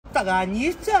哥哥，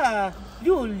你这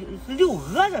遛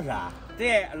鹅这是？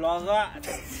对，老鹅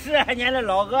，12年的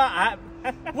老鹅啊。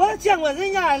我见过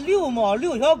人家遛猫、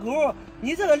遛小狗，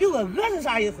你这个遛个鹅是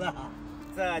啥意思啊？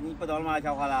这你不懂了吗，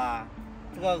小伙子？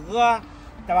这个鹅，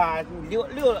对吧？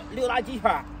溜达几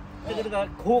圈，这个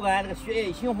口感，这个血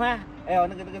液循环，哎呦，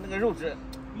那个肉质。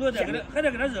还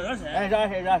得给它热水。哎，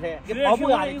热水，给保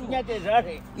护啊！今年这热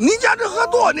水。你家这鹅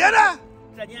多少年了？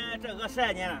这鹅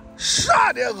12年了。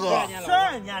12年鹅。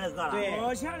12年的鹅了。对。多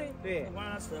少钱的？对。晚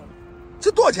上吃。这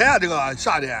多少钱啊？这个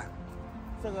12年？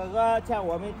这个鹅在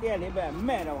我们店里边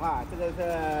卖的话，这个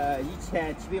是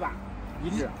1780一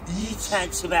只。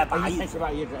1780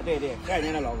一只，对，12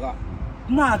年的老鹅。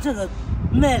那这个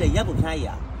卖的也不便宜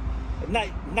啊。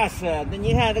那是，那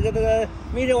你看这个，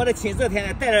没事我得亲自天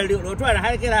天带着溜转着，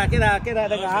还得给他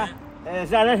那个啊，热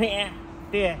身，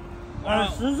对，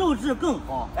使肉质更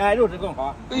好，哎，肉质更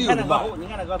好。你看这鹅头，你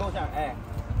看这鹅头像，哎，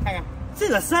看看这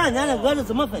个12年的鹅是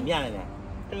怎么分辨的呢？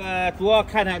这个主要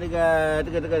看它这个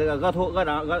额头、鹅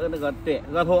掌、对，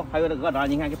额头还有这个鹅掌，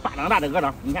你看这巴掌大的鹅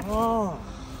掌，你看。哦，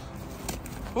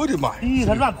我的妈呀！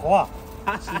它乱跑啊！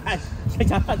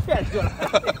想上圈去了，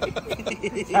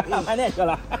想上饭店去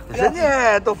了。人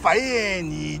家都反映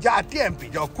你家店比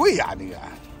较贵呀，那个。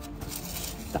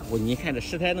大姑，你看这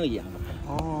食材能一样吗？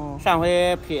哦。上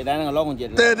回配咱那个劳工节，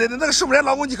对，那个15年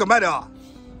劳工节可卖的。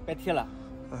别提了。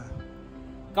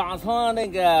刚从那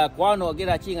个广州给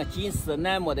他进个金丝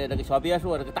楠木的这个小别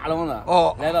墅，这个大笼子。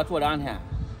哦。来到住2天，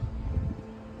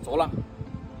走了。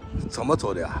怎么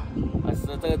走的呀？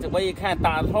是这我一看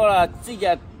打头了，直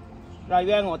接让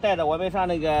员工带着我们上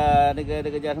那个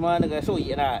叫什么那个兽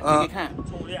医呢？去看，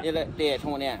对，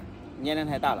宠物店，年龄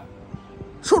太大了，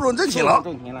受重真轻了。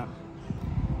重轻了。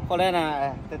后来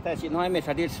呢，在心头也没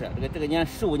彻底吃，这个年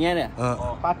15年的，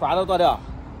把爪子剁掉，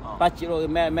把肌肉给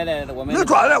埋在我们。那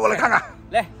爪子来，我来看看。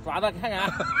来，爪子看看，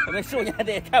我们15年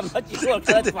的看不到肌肉，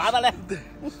吃爪子来。对，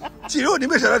肌肉你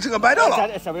没舍得吃，个埋掉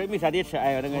了。是不是没舍得吃？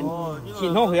哎呦，这个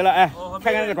心疼毁了，哎，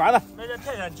看看这个爪子。那是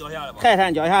泰山脚下的吧？泰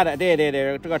山脚下的，对，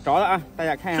这个爪子啊，大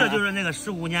家看一下。这就是那个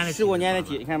15年的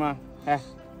鸡，你看吗？哎，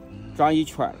长一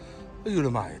圈了。哎呦我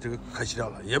的妈呀，这个可惜掉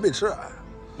了，也没吃。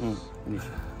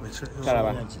没吃，看了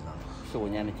吧？15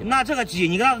年的鸡。那这个鸡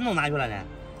你给它弄哪去了呢？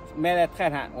买在泰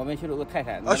山，我们徐州有泰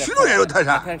山。徐州也有泰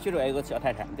山。徐州也有个小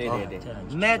泰山，对。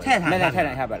买泰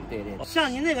山下边，对。像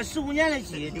你那个15年的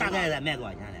鸡，大概得卖多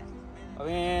少钱呢？我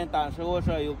们当时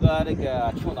是有个那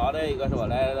个青岛的一个是吧，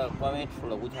来我们出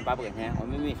了5800块钱，我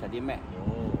们没舍得卖。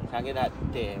想给他，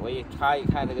对我一查一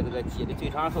看，这个鸡的最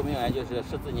长寿命也就是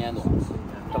14年多，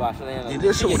是吧？14年多。你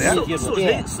这15年多，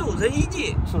瘦成一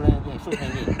斤，瘦成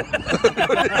一斤。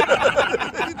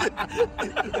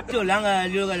就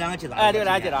留个两个鸡爪。哎，留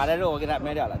俩鸡爪的肉我给他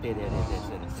买掉了，对，是的，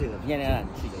这个年龄10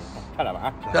斤，漂亮吧？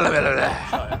啊，漂亮。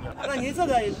那你这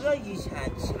个鹅1780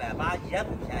也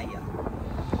不便宜啊。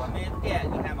我们店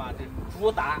你看吧，这主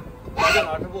打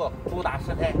老师傅主打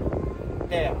食材，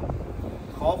对，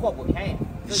好货不便宜。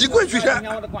以贵取胜。你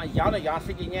看我这光养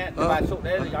10几年，对吧？收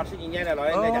来养10几年的老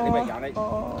人在家里边养的，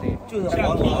对，就是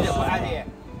像平时不安的。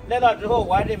来到之后，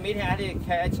我这每天还得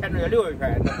牵出去溜一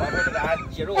圈，保持这个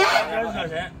肌肉。热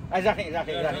身。哎，热身。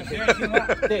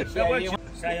对，血液循环。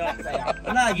山药。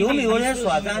那有没有人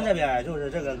说咱这边就是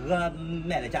这个鹅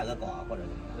卖的价格高啊，或者？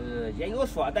也有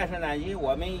说，但是呢，因为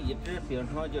我们一直秉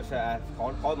承就是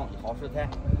好东西、好食材，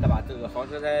对吧？这个好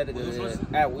食材，这个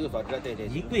哎物有所值，对，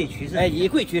以贵取胜，哎，以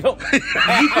贵取胜，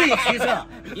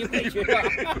以贵取胜，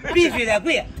必须得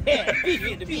贵，对，必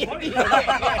须的。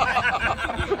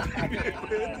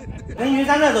美女，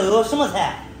咱这都有什么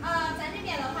菜？咱这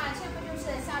边的话，全部就是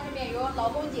像这边有老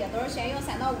公鸡，都是选用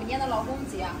3到5年的老公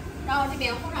鸡，然后这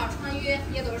边红烧川鱼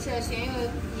也都是选用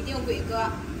一定规格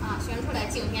选出来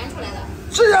精选出来的。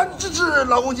这只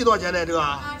老公鸡多少钱呢？这个？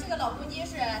这个老公鸡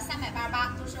是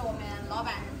388，都是我们老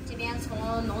板这边从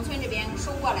农村这边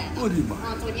收过来的。我的妈！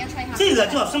多年传下。这个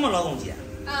叫什么老公鸡？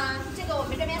这个我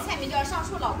们这边菜名叫上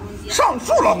树老公鸡。上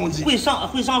树老公鸡。会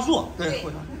上树。对。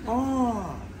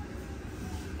哦。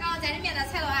然后咱这边的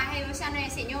菜的话，还有像这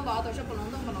鲜牛堡都是不冷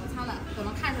冻不冷藏的，都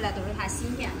能看出来都是它新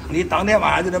鲜的。你当天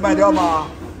晚上就能卖掉吗？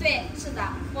对，是的，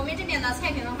我们这边的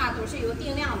菜品的话都是有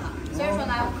定量的，所以说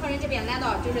呢，客人这边来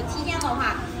到就是提前的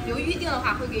话有预定的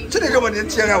话会给。这里这么你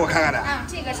切开我看看的。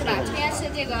这个是吧？这边是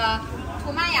这个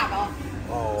土马鸭煲。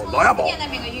老鸭煲。福建那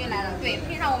边给运来的，对，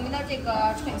配上我们的这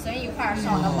个春笋一块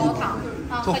烧的煲汤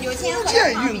喝酒前喝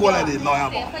点汤。运过来的老鸭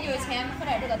煲。对，喝酒前喝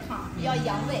点这个汤比较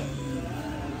养胃。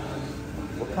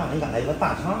我看你刚才有个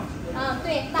大肠。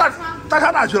对，大肠。大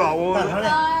肠哪去了？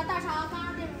大肠刚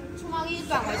刚这厨房给你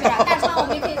端过去了。大肠我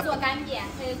们可以做干煸，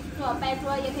可以做白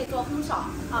灼，也可以做红烧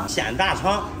鲜大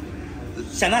肠。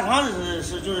咸大肠就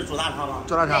是煮大肠吗？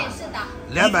做大肠对，是的。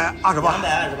228。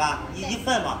228一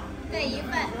份吗？对，一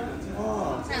份。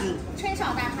哦，春烧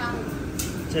大肠。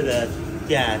这个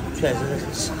店确实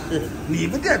是。你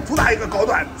们店主打一个高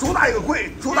端，主打一个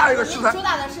贵，主打一个食材。主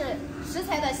打的是食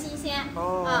材的新鲜。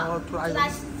主打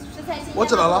食材新鲜。我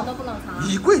知道了。都不冷藏。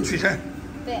以贵取胜。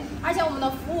对，而且我们的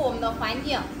服务、我们的环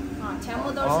境全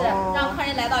部都是让客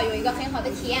人来到有一个很好的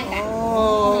体验感。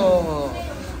哦，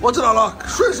我知道了，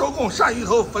纯手工鳝鱼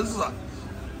头粉丝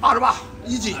，28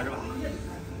一斤。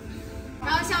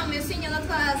然后像我们绥宁的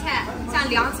特色菜，像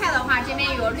凉菜的话，这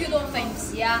边有绿豆粉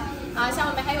皮像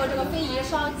我们还有这个飞鱼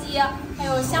烧鸡，还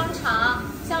有香肠。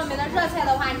像我们的热菜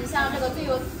的话，你像这个最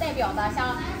有代表的，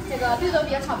像这个绿豆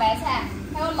鳖炒白菜，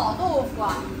还有老豆腐，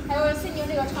还有绥宁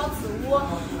这个炒子屋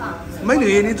美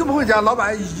女，你怎么会讲老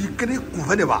板已给你股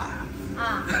份的吧？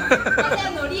我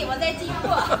在努力，我在进步。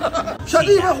小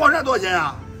弟，一份黄鳝多少钱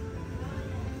啊？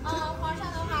黄鳝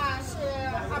的话是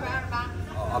228。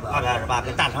228，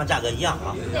跟大肠价格一样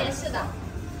啊。对，是的。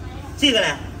这个呢？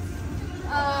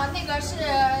那个是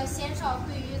鲜烧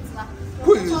桂鱼子，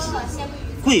桂鱼子，鲜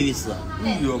桂鱼丝。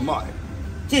哎呦妈呀！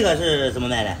这个是怎么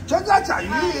卖的？咱家甲鱼，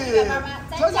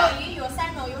咱甲鱼有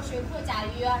3种，有水库甲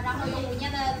鱼，然后有5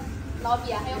年的老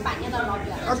鳖，还有8年的老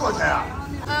鳖。那多少钱啊？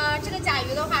这个甲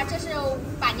鱼的话，这是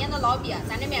8年的老鳖，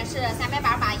咱这边是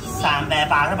388一斤。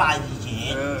388一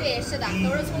斤。对，是的，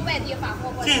都是从外地发货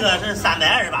过来。这个是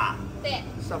328。对。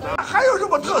还有什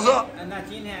么特色？那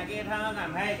今天给他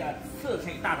安排一个刺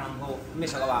身大肠头，没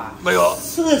吃过吧？没有。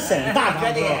刺身大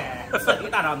肠头。刺身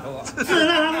大肠头。刺身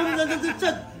大肠头，这。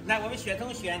那我们选材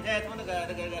从那个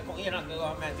工艺上给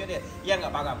我们绝对严格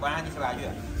把关，不让你吃下去。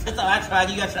这晚吃完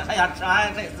你越吃还想吃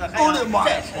完这次还想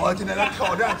再吃。我今天来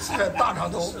挑战刺身大肠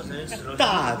头。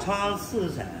大肠刺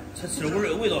身，吃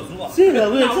味道足。这个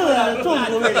重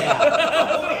口味的呀。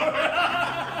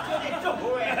重口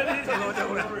味。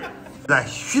在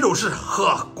徐州市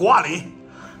喝瓜林，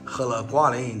喝了瓜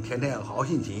林，天天好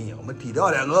心情。我们低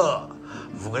调2个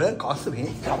，5个人搞视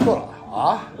频，差不多了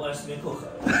啊。我的视频够喝。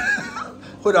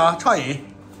会长畅饮。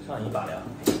畅饮8两。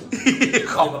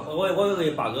好。我有个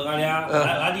8个俺俩，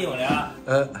俺弟兄俩。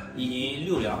一斤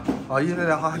6两。啊，1斤6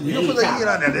两哈，你就负责1斤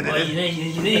2两，对。一人一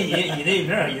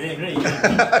瓶。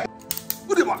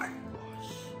我的妈呀！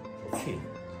去。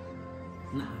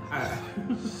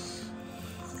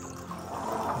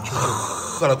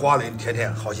喝了瓜林，天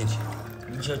天好心情。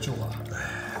你这酒啊，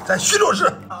在徐州市，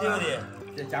对不对？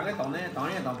这加给当人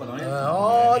当不当人。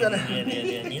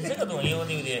对。你这个东西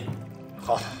对不对？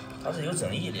好，它是有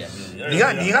争议的，对不对？你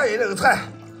看你这个菜，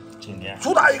经典，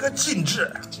主打一个精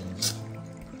致，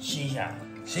新鲜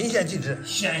精致，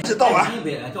鲜。这倒完。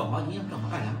正好2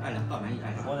两，倒完1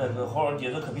两。我这个好好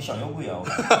碟子可比香油贵啊。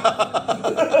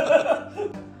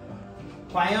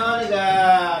欢迎那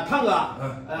个唐哥，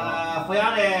阜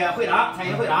阳的会长，餐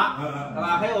饮会长，是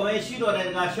吧？还有我们徐州的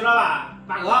这个徐老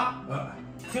八哥，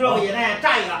徐州回去咱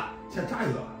炸一个，先炸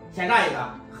一个，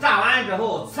炸完之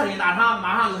后刺身大肠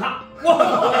马上就上。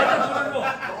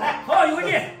好，有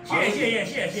劲，谢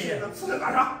谢。刺身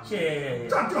大肠，谢谢。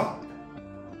炸掉。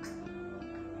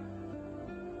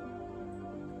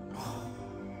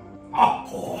好，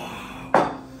哇，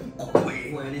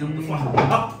贵，我也领不错，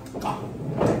好。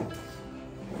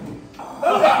你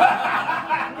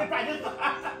快点走。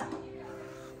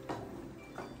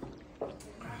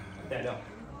带料。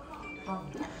好。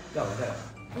料带了。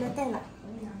那带了。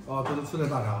哦，这是刺身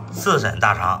大肠。刺身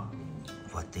大肠，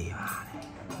我的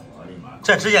妈嘞！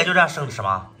这直接就这样生吃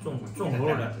吗？重口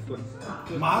的。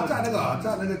马上蘸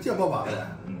那个芥末吧，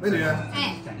美女。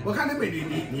哎。我看那美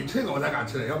女，你吃一个我才敢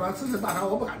吃，要不然刺身大肠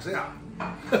我不敢吃呀。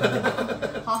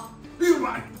好。哎呦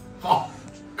妈呀！好，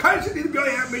开始你的表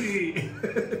演，美女。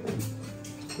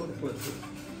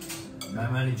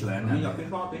慢慢的卷，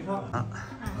别烧。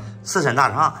刺身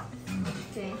大肠。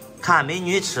对。看美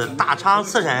女吃大肠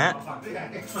刺身。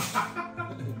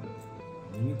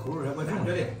你口味还不重，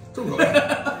重口味，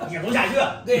噎不下去。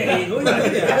对，噎不下去。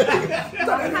蘸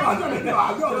点料，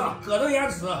搁着眼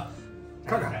吃。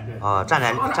看看。啊，蘸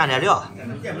点料。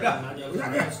见不了。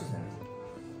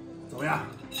怎么样？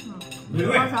美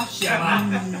味，鲜吧？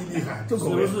厉害，重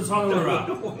口味是长头是吧？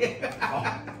好，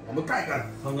我们干一个。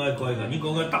唐哥搞一个，你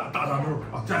搞个大长头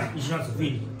啊，蘸，你喜欢吃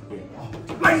肥的。对。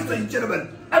Ladies and gentlemen，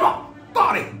来吧，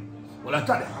大的，我来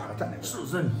蘸点。刺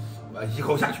身，我一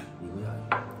口下去。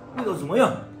味道怎么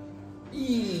样？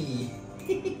咦，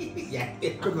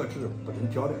这个是不能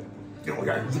挑的，掉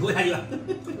下去，给我下去。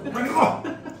快点搞！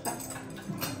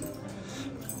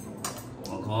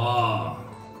我靠，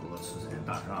搞个刺身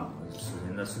大肠，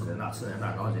刺身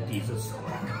大肠，这第一次吃过。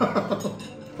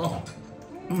好，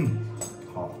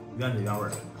好，原汁原味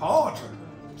儿，好好吃，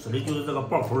吃的就是这个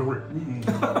爆口的味儿。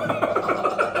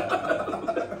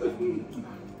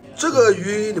这个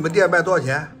鱼你们店卖多少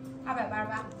钱288。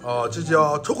哦，这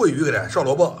叫臭鳜鱼，给它烧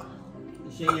萝卜。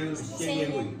咸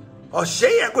盐桂鱼。哦，咸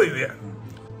盐桂鱼。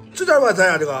这叫什么菜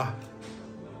呀？这个？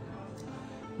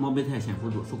毛白菜先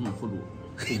腐竹，手工腐竹。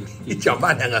你讲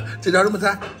半天个，这叫什么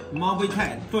菜？毛白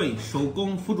菜炖手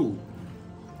工腐竹。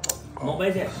毛白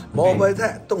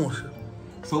菜冻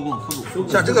手工腐竹。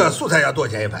像这个素菜要多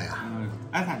少钱一盘呀？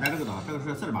按看咱这个多少？这个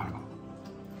是48是吧？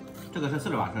这个是48是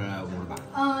58？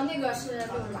那个是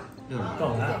68。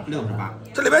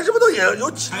这里面是不是都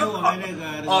有鸡？还有我们这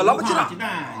个老母鸡汤、鸡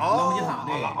蛋、老母鸡汤，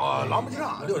对，老母鸡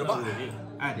汤68。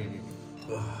哎，对。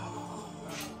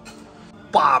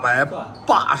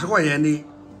880块钱的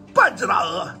半只大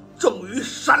鹅，终于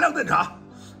闪亮登场。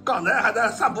刚才还在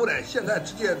散步呢，现在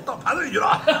直接到盘子里去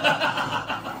了。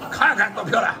看看多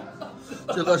漂亮！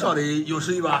这鹅烧的有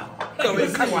诗意吧？各位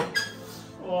看官，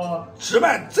只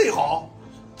卖最好、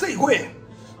最贵，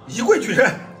一柜取胜，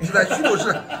就在徐州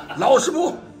市老师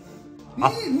铺。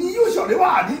你有小的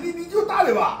吧？你就大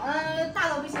的吧？大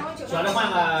的不行，我小的换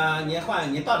个，你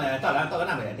到个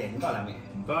那边，对，你到那边，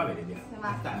到那边的店，行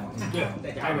吧？对，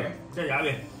再加一杯，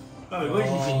那微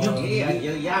信心情。也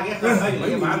给喝喝酒，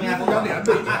马上明天工作。是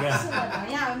的，等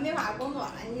一下没法工作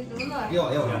了，你怎么弄？有。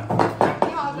你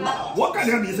好哥，我干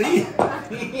点你生意。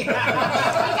你干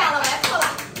了白做了。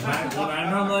一般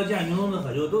上个见女同志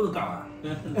喝酒都是干完。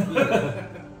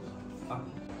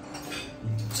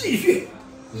继续，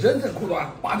人生苦短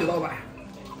，8九道板。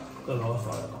这老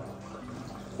烧的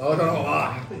老鹅烧的好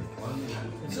吧？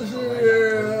这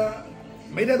是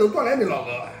每天都锻炼的老鹅。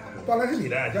锻炼身体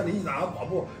的，像你早上跑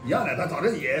步一样的，他早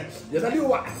晨也在遛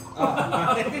弯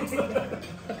啊。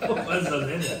我热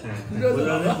人的，热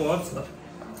人不好吃。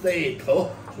对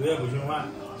头，血液不循环，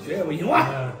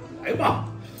哎呀妈！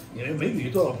因为美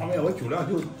女坐到旁边，我酒量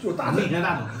就大增。明天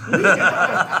大增。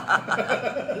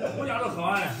我家都喝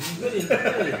完了，你可以。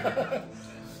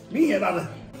明显大增。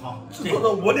好，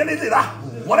我年龄最大，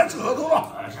我来吃鹅头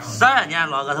了。32年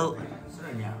老鹅头。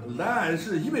南岸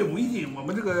是150一斤，我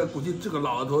们这个估计这个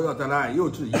老鹅头要在南岸又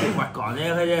值100块。刚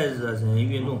才还在热身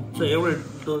运动，这一会儿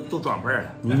都装盘了。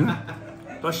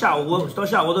到下午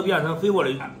都变成肥沃的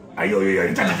鱼。哎呦，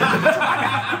站起！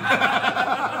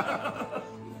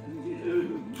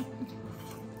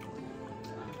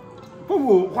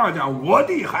不话讲，我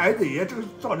的孩子也这个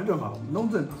照的正好，农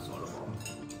村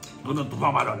不能多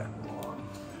方八照的，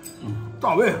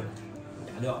到位。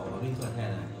料我给你做菜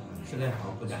的。食材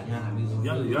好，不加钱还没有。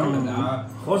原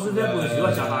好食材不需要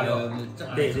加大料。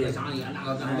对。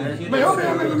没有，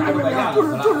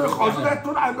就是好食材，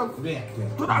多大个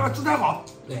食材好。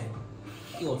对。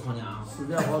又葱姜。食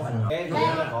材好葱姜。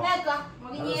来哥，我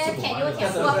给你添油添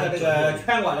醋。这个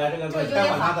全国的这个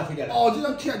哪个推荐的？哦，这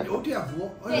叫添油添醋。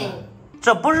对。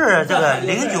这不是这个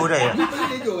09这个。你不是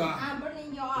09啊？不是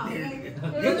09啊。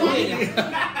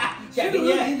先给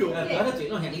你09，我是最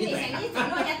重先给你端一个。先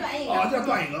哦，这样端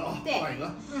一个啊，对，端一个。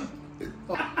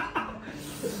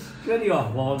这地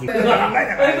方我给。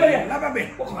来半杯，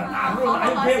我靠，哪时候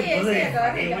好，谢谢哥，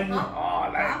这个好，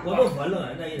来，我都喝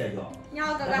冷，这一点叫。你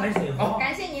好，哥哥，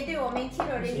感谢你对我们提出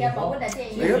这些宝贵的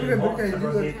建议。不是，这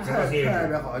个太别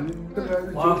好，你这个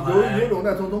有种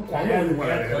的从广东运过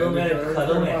来的，可都没，对，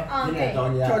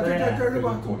这是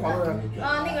吧？从广东的。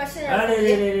那个是。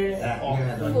对。哦，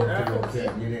对，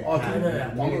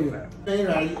广东运来的。这一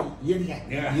个一天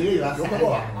1个月有合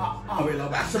作2位老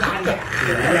板18年，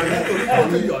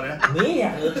每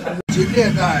年都产。今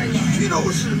天在徐州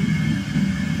市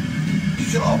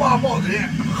徐老八包子店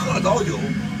喝早酒，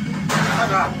看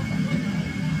看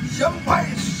羊排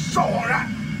烧黄鳝，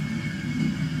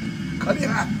可厉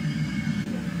害！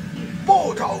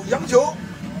爆炒羊球，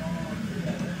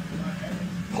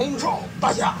红烧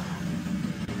大虾，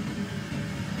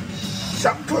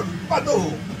香椿拌豆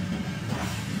腐，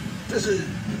这是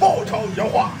爆炒腰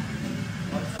花，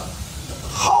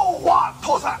豪华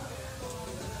套餐，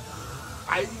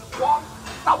海皇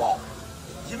大包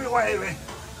，100块钱一位，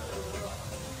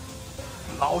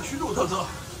老徐州特色。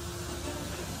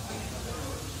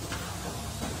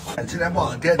今天包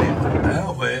子点点，待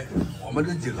会我们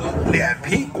这几个脸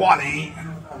皮挂零。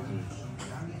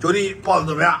兄弟，包子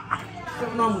怎么样？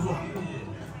相当不错，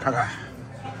看看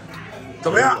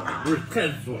怎么样？不是太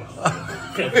做了，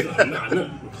太做难弄。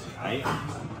哎呀，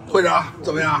会长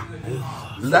怎么样？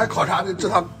来考察的这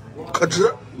趟可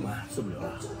值。受不了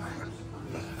了。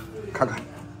看看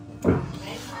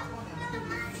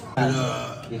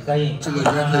这个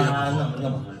原则也不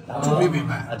好，著名品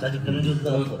牌，这就可能就是这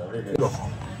个做的好。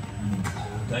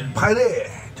排队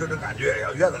就这感觉，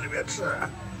要院子里面吃，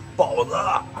包子，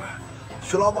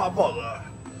徐老八包子，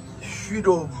徐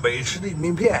州美食的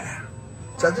名片，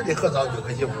在这里喝早酒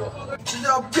很幸福。这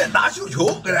叫变大绣球，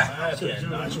对不对？哎，变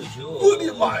大绣球。我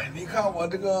的妈呀！你看我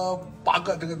这个8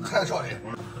个这个菜少的，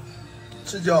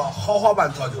这叫豪华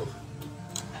版早酒。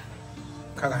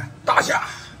看看大虾，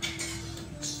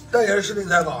但也是食品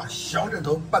菜高，小枕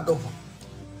头拌豆腐。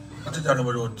这叫什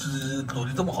么肉？这卤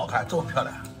的这么好看，这么漂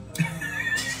亮！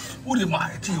我的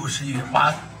妈呀，这又是一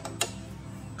妈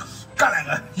干两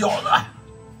个腰子，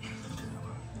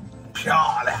漂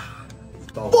亮！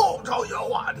爆炒腰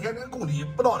花，天天功底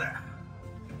不到的，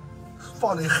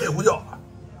放的黑胡椒。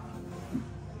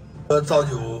早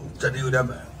酒真的有点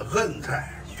闷，恩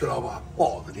菜徐老八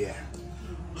包子店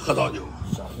喝早酒，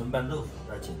香椿拌豆腐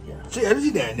这经典，这也是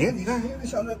经典。你看这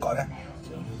香椿搞的，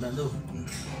香椿拌豆腐。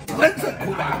人生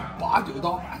苦短，8、9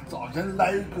道饭，早晨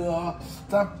来一个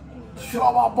咱徐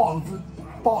老八包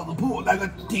子铺来个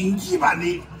顶级版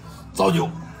的早酒，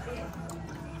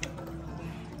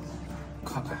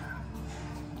看看，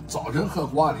早晨喝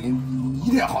瓜的一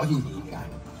天好心情，你看，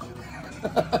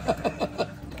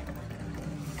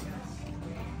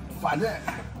反正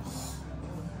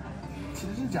其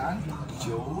实讲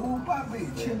酒半杯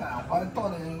情难还，到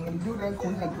那留点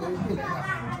空间给未来的。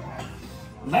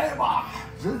来吧，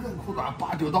人生苦短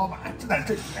，8、9道饭，这才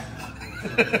正确。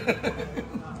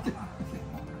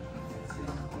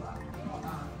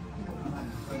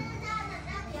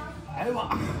来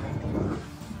吧，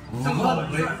正好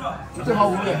5位，正好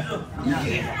5位，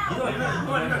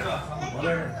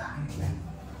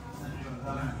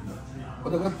我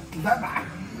这个第3版，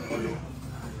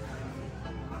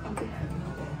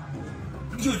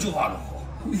就发的好，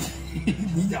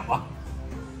你讲吧。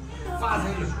发财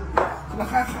的时这个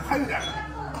还有点，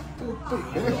这个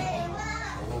对，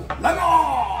来吧，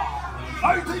来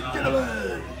推荐了们，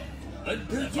来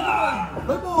推荐了们，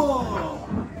来吧，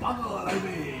大哥来一杯，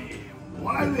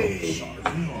我来一杯，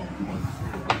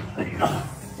哎呀，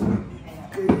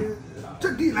给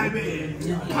阵地来一杯，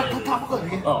他不喝你，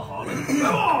哦，好嘞，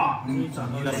来吧，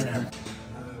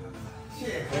谢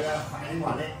谢大家欢迎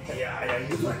光临。哎呀，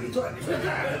你转，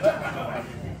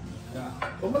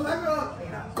我们来个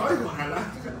搞一款来，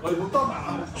这个到哪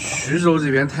了？徐州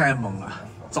这边太猛了，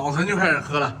早晨就开始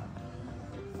喝了。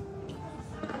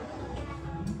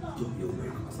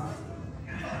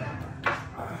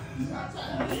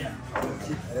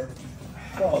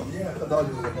包子店喝早酒，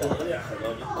包子店喝早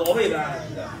酒，高味版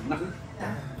的，那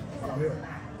没有。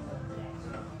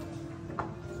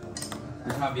你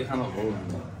看别看到狗肉，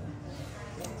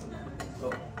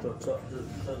这，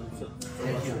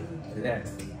对的。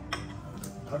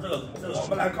他这个我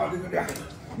们来搞这个的，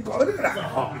你搞这个的，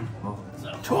好，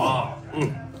好，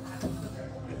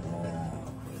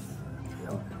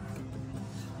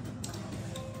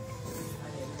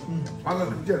八哥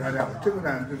介绍一下，这个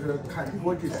呢就是看地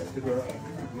锅鸡的，这个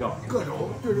各种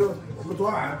就是我们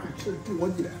昨晚吃地锅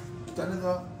鸡的，在那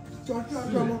个叫什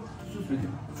么？水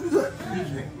水，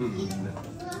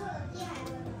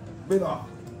味道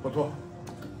不错，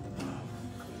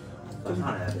这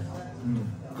上来的，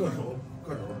各手。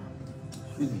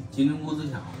金针菇最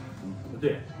香，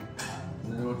对，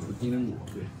那时候出金针菇，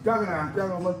对。第二个呢，第二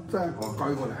个我们再搞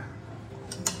一口来。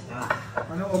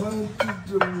反正我们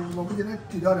我们今天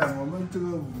低调点，我们这个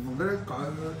5个人搞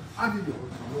一个2啤酒，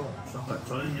差不多。少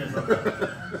一些。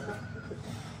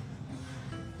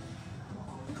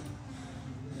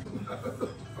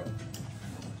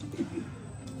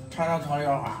尝尝炒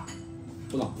腰花，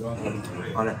不冷，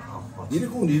好嘞，好。你的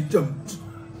功底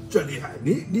真厉害，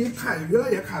你看原来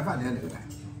也看饭店那个的，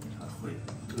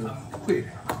会，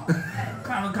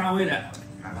看会的，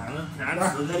反正天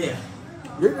吃个的。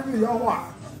人家这腰花，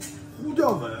胡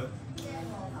椒粉，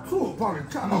醋放的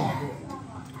恰到好处，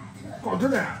搞真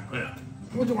的。对。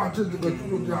我就话吃这个猪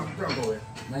肉这样口味。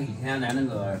那以前在那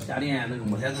个下店那个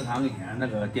木材市场以前那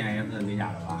个店也是没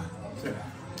家的吧？是。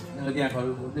那个店都30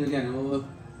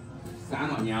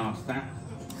多年了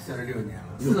，46年了。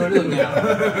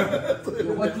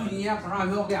我90年不上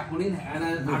学干护林台，那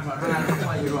大车上坐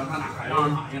一说他那还让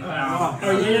他90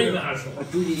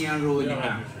年的时候你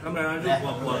看，咱们让就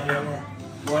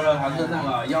我说他是那个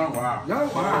羊肉馆，现在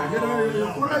后来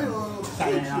又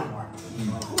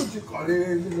后期搞的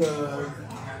这个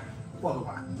包子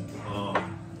馆。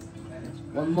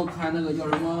我们看那个叫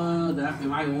什么，在飞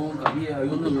马俑隔壁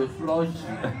有那个徐老七，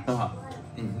是吧？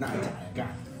那是家里干，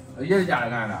也是家里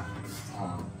干的。啊。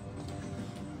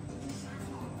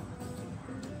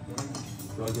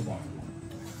主要就包子。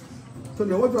真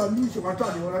的，我知道你喜欢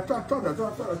炸鸡，我来炸点再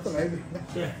来一杯。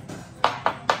对。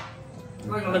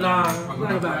那个呢？那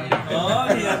个呗。哦，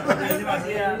你把鞋。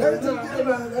来这边，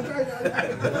来这一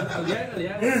点。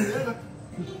连。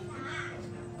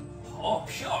好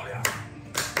漂亮。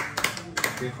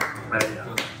哎呀，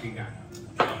挺干。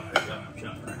漂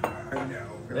亮。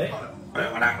哎，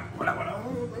我来。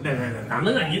来，俺们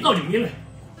你倒酒进来。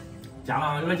加了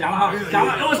啊，你们加了哈，加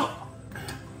了。我操！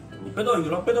你别倒雨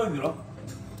了。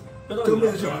这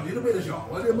杯子小，你这杯子小，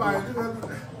我的妈呀，这个。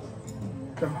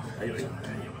干嘛？哎呦，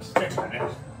再吃点。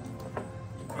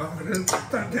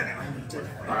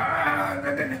啊，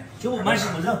这再点。就我们是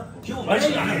不成，就我们是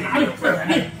哪里不是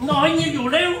你？那你就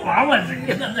来玩我这，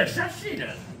你那啥谁的？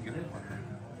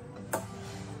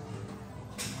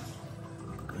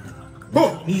不，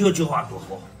你有句话多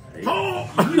好。好，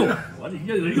哎呦，我这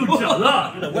又褶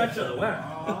了，有点弯褶弯。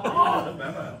好，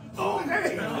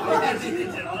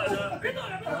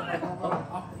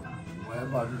我要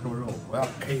把这种肉，我要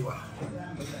K 吧，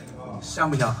香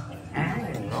不香？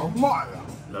老妈呀！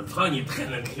那汤你太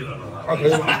能 K 了，还可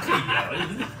以吧？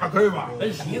还可以吧？哎，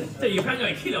行，这一盘叫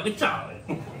K 了个炸了。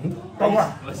大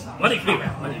官，我得 K 呗，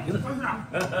我得 K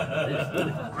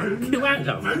完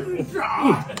上。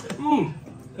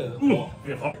好。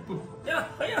呀，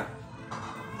哎呀，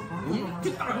你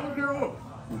这大口肉，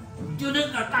就这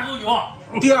个大口酒。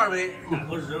第二杯，大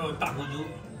口肉，大口酒，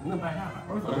能拌下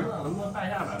边，能拌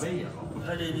下边呗也好。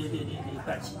哎，对，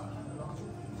拌起。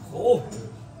好。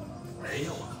哎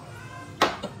呦我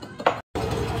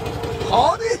靠！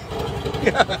好的。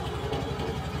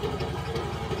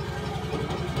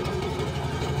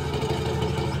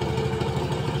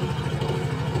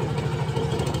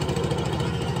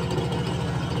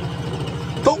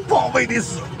东方威尼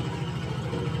斯，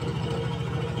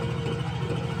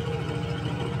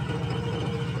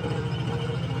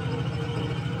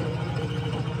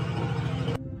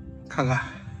看看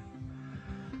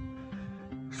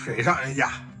水上人家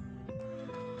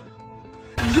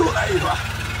又来一段。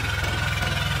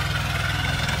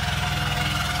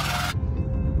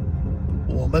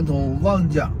我们从望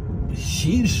江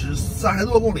行驶30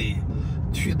多公里，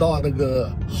去到那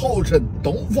个号称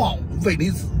东方威尼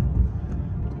斯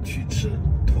去吃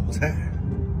土菜。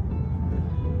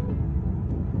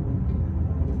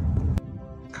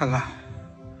看看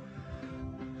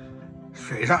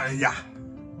水上人家。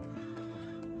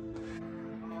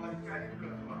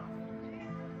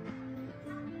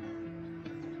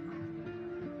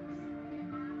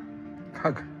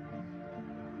看看，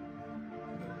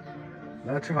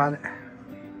来吃饭的。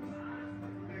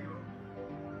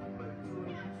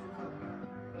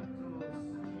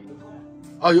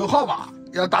哦，有号码，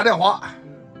要打电话，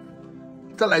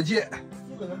再来接。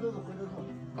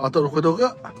啊，都是回头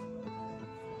客。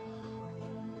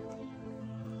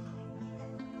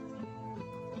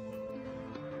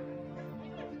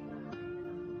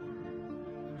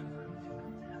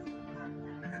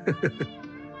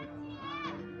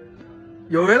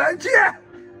有人来接，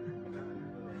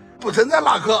不存在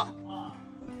拉客。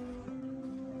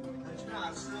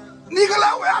你可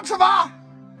来我家吃饭？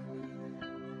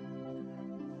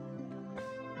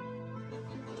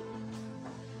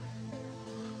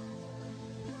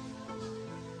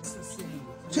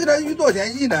这条鱼多少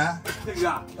钱一斤呢？这个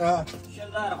啊，现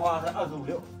在的话是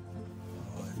25.6，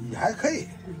也还可以。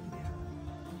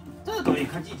这个东西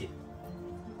看季节。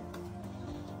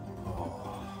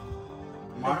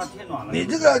马上天暖了。你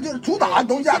这个就是主打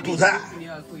农家土菜。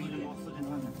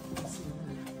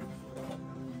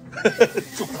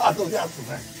主打农家土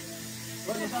菜。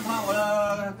我你上汤，我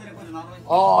要给你过去拿东西。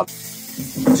哦，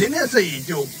今天生意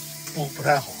就不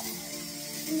太好。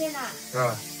今天呢？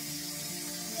嗯。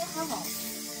今天还好。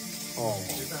哦。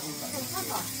还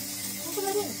好，不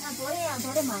确定，像昨天一样，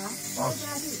昨天忙，昨天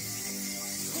下去，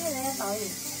今天人少一点。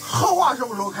荷花什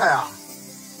么时候开啊？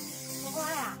荷花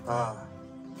呀？啊。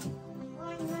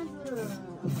应该是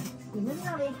你们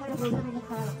那边开的时候，这边就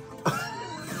开了。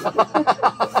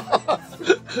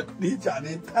你讲的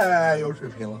太有水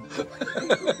平了。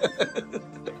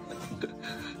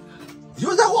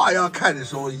油菜花要开的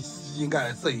时候，应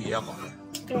该生意也好。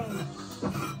对。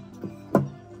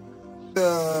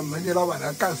门店老板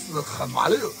娘干事很麻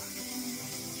溜。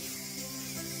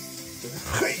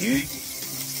黑鱼，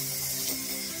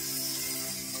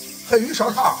黑鱼烧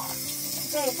汤。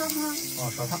对，烧汤。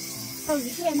哦，烧汤。还有鱼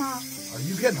片汤。啊，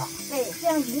鱼片汤。对，这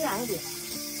样营养一点。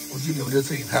估计你们这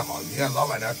生意太好了，你看老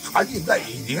板娘传近在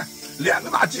眼，你看2个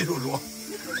大技术桌。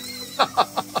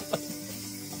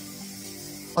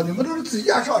啊，你们都是自己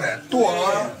家烧的，多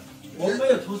我们没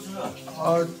有厨师。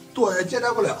多也接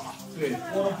待不了。对，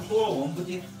多了我们不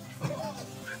进。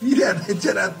一天能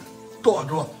接待多少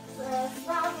桌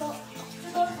18桌，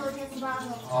最多的时候接18桌。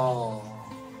哦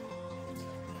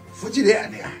夫妻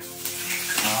脸的。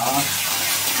啊，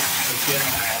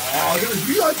哦，这个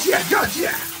鱼要煎，这样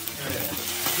煎。对，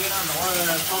煎上等会儿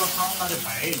烧了汤，它就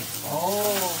白一点。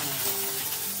哦，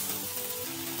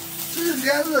这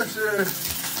莲子是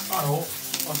大头，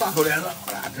哦，大头莲子。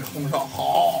哎呀，这红烧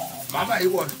好，慢慢一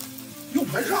锅，用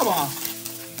盆上吗？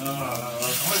等会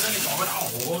儿给你搞个大火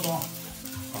锅装。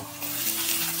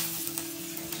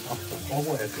火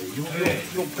锅也可以，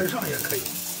用盆上也可以。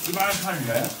一般看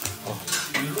人。哦，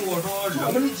你如果说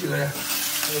我们几个人？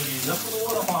你人不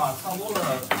多的话，差不多了，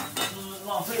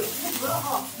浪费。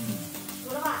哦，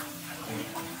有了吧？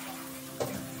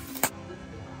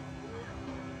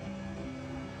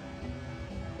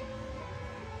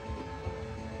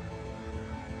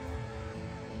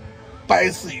白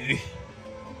丝鱼，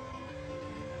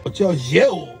叫野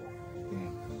藕。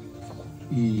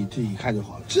这一看就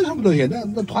好了。这什么东西？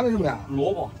那团的什么呀？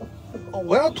萝卜。哦，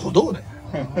我要土豆的。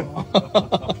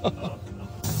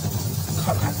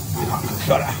看看鱼汤很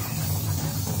漂亮。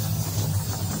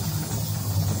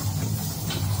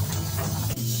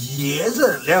椰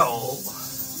子莲藕，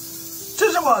这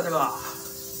是什么？这个？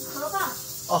河蚌。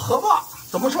哦，河蚌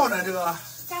怎么烧呢？这个？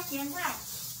加咸菜。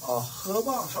哦，河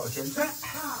蚌烧咸菜。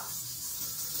啊。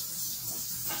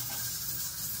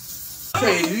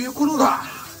鲱鱼骨头汤。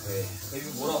对，鲱鱼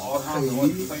骨头熬汤，鲱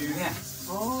鱼片。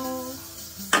哦。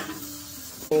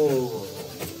哦，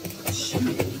齐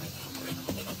米。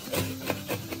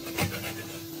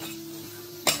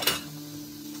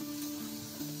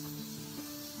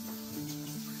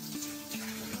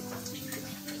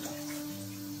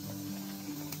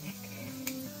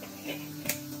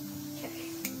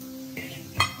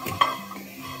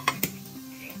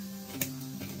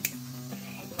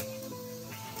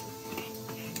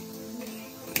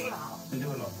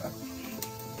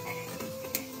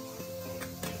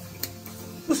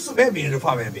这四面饼是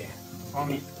发面饼？方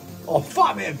便。哦，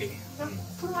发面饼。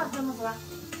普通话怎么说？哦，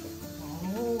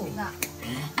那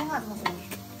普通话怎么说？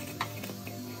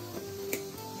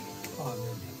发面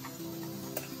饼。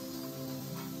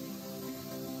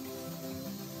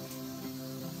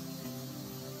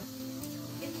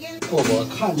饽饽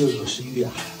看就有食欲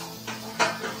啊！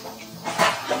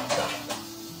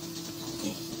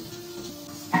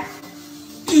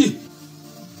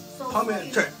旁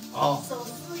边这啊，手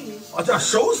撕鱼。哦，叫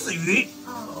手撕鱼。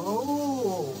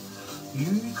哦，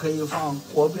鱼可以放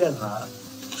锅边子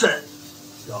蒸，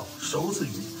叫手撕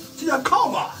鱼，这叫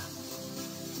炕吧？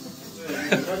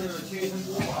对，里边就是切一层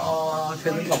锅巴。啊，切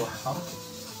成炕吧，好，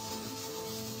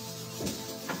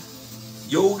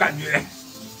有感觉。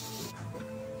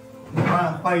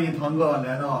欢迎唐哥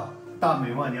来到大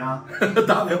美万家。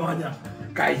大美万家，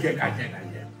感谢感谢感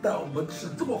谢，带我们吃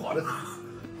这么好的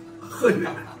河源、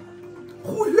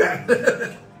湖源，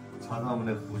尝尝我们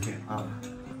的湖鲜啊，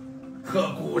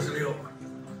特古56。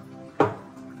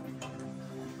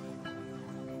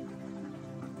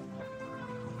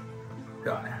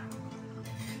漂亮，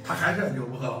他还是就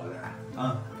不喝了的。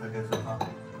啊，他开始喝，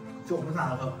就我们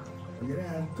仨喝，我今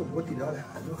天中午低调点，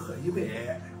就喝一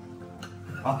杯。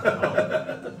好，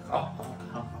好，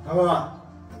唐哥，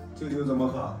就这么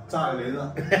喝，炸个雷子。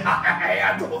哎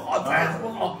呀，这么好菜，这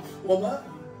么好，我们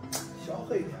小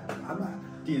喝一点，慢慢。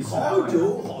第一次好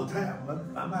酒好菜，我们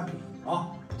慢慢品。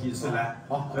好，第一次来，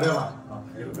好，来吧。啊，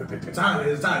炸个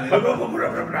雷子，炸个雷子。不是，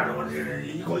我这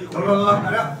一口一口。来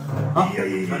了。好，来，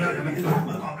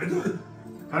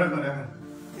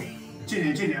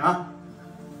敬礼啊！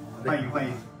欢迎，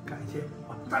感谢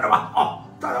啊，站着吧，好，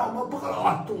站着，我们不喝了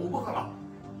啊，中午不喝了。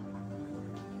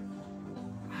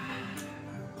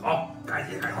好，感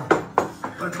谢，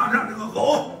我尝尝这个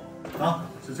藕。好，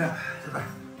吃菜。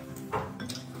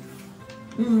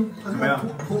怎么样？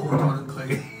土倒是可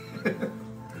以，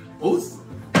藕丝。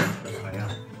哎呀，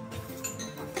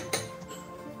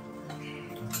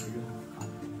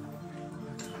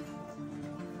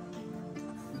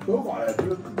多好呀！这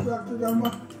叫什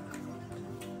么？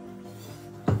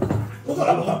不喝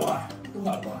了，这不喝了，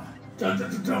这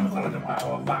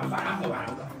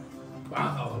晚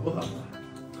喝，不喝。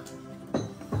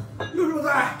有肉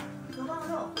菜。河蚌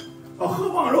肉。哦，河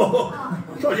蚌肉，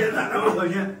烧咸菜是吧？河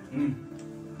鲜，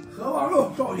河蚌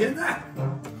肉烧咸菜，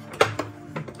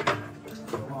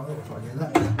河蚌肉烧咸菜，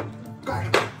干一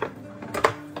个。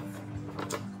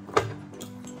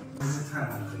这菜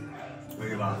还可以，可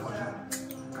以吧？好菜，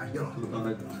感谢了。就当那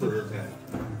特色菜，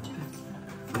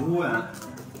服务员，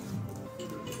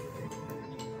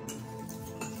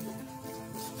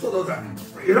特色菜，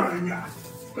北上人家。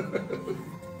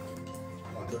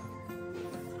好吃，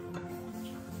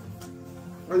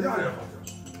那鸭也好吃。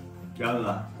鸭子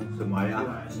是麻鸭，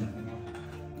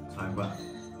尝一块。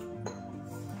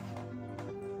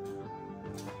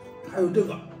还有这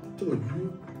个鱼，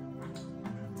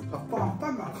它放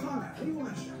半把炕呢，哎呦我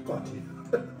去，高级。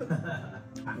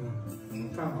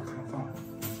半把炕放了。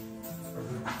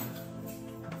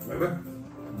来呗，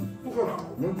不喝了，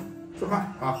我们吃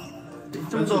饭啊。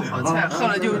这么多好菜，喝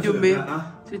了就没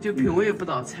就品味不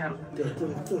到菜了。对，这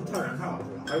个太原菜好吃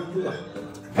了，还有这个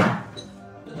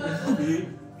玉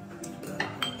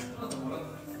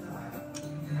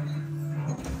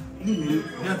米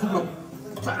连这个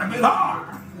蘸了没汤。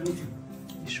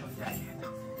你说盐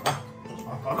汤。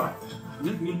好的，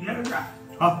你连着蘸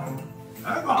啊，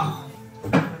来吧。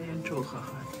连粥喝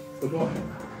喝。不错，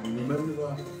你们这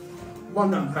个万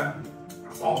能菜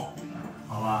好，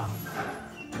好吧。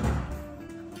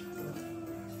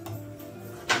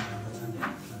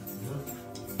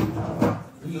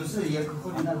有时也可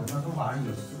能那种说法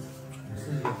有时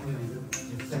也会有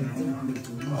身体正常的